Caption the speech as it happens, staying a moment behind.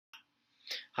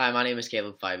Hi, my name is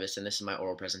Feibus, and this is my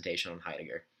oral presentation on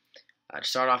Heidegger. To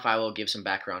start off, I will give some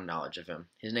background knowledge of him.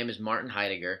 His name is Martin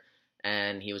Heidegger,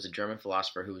 and he was a German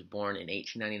philosopher who was born in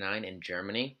 1899 in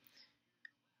Germany,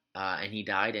 and he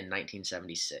died in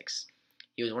 1976.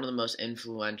 He was one of the most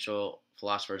influential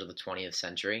philosophers of the 20th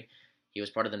century. He was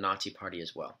part of the Nazi Party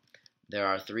as well. There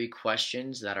are three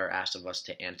questions that are asked of us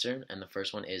to answer, and the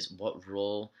first one is, what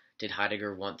role did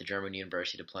Heidegger want the German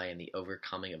university to play in the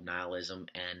overcoming of nihilism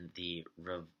and the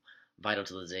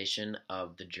revitalization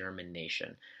of the German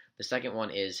nation? The second one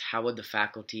is, how would the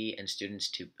faculty and students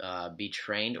to be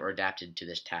trained or adapted to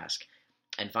this task?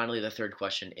 And finally, the third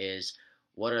question is,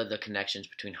 what are the connections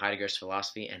between Heidegger's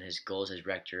philosophy and his goals as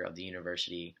rector of the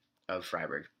University of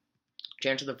Freiburg? To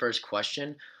answer the first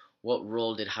question, what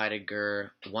role did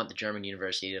Heidegger want the German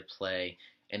university to play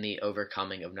in the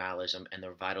overcoming of nihilism and the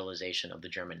revitalization of the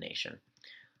German nation?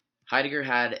 Heidegger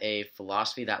had a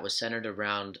philosophy that was centered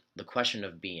around the question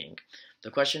of being.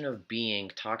 The question of being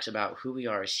talks about who we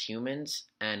are as humans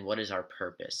and what is our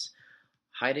purpose.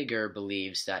 Heidegger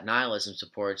believes that nihilism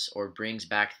supports or brings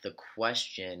back the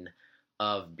question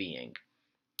of being.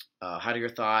 Heidegger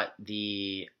thought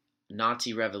the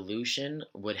Nazi revolution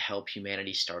would help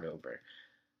humanity start over.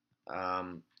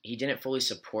 He didn't fully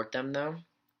support them, though.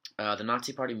 The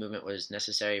Nazi Party movement was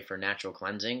necessary for natural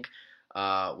cleansing,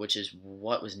 which is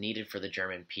what was needed for the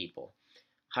German people.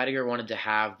 Heidegger wanted to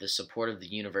have the support of the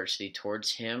university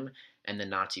towards him and the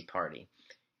Nazi Party.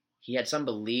 He had some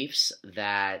beliefs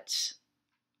that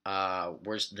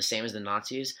were the same as the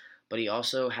Nazis, but he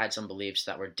also had some beliefs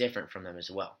that were different from them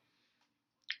as well.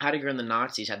 Heidegger and the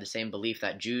Nazis had the same belief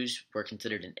that Jews were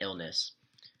considered an illness.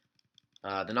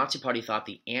 The Nazi Party thought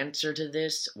the answer to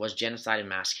this was genocide and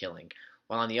mass killing,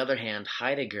 while on the other hand,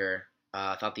 Heidegger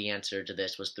thought the answer to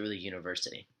this was through the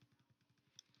university.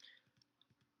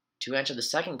 To answer the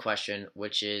second question,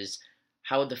 which is,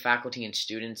 how would the faculty and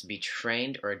students be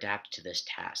trained or adapted to this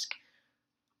task?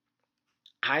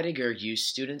 Heidegger used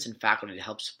students and faculty to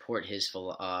help support his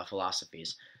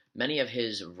philosophies. Many of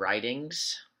his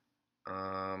writings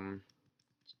are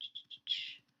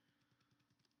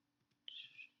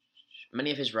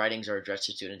addressed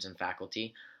to students and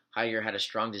faculty. Heidegger had a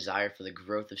strong desire for the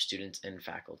growth of students and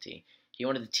faculty. He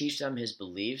wanted to teach them his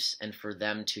beliefs and for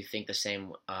them to think the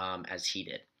same as he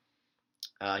did.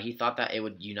 He thought that it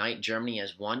would unite Germany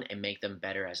as one and make them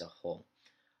better as a whole.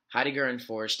 Heidegger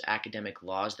enforced academic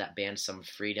laws that banned some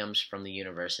freedoms from the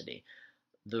university.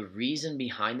 The reason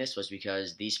behind this was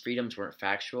because these freedoms weren't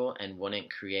factual and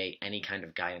wouldn't create any kind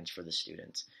of guidance for the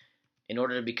students. In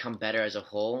order to become better as a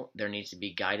whole, there needs to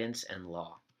be guidance and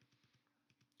law.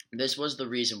 This was the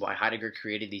reason why Heidegger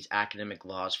created these academic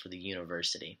laws for the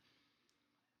university.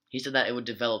 He said that it would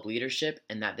develop leadership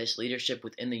and that this leadership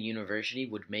within the university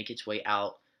would make its way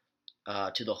out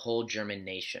to the whole German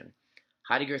nation.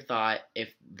 Heidegger thought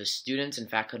if the students and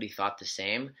faculty thought the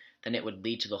same, then it would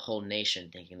lead to the whole nation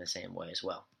thinking the same way as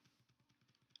well.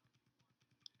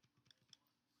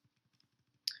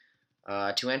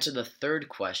 To answer the third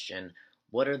question,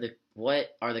 what are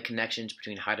the connections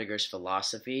between Heidegger's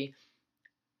philosophy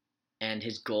and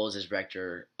his goals as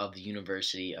rector of the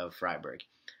University of Freiburg?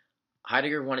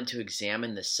 Heidegger wanted to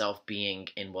examine the self-being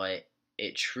and what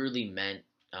it truly meant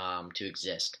to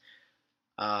exist.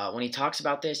 When he talks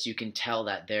about this, you can tell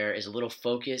that there is a little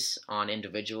focus on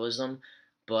individualism,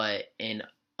 but in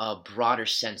a broader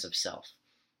sense of self.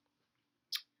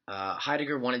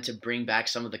 Heidegger wanted to bring back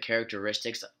some of the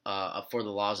characteristics for the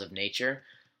laws of nature.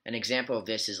 An example of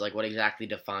this is like what exactly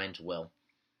defines will.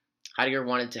 Heidegger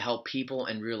wanted to help people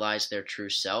and realize their true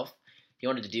self. He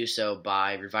wanted to do so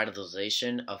by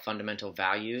revitalization of fundamental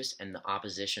values and the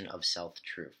opposition of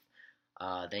self-truth.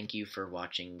 Thank you for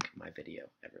watching my video,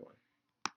 everyone.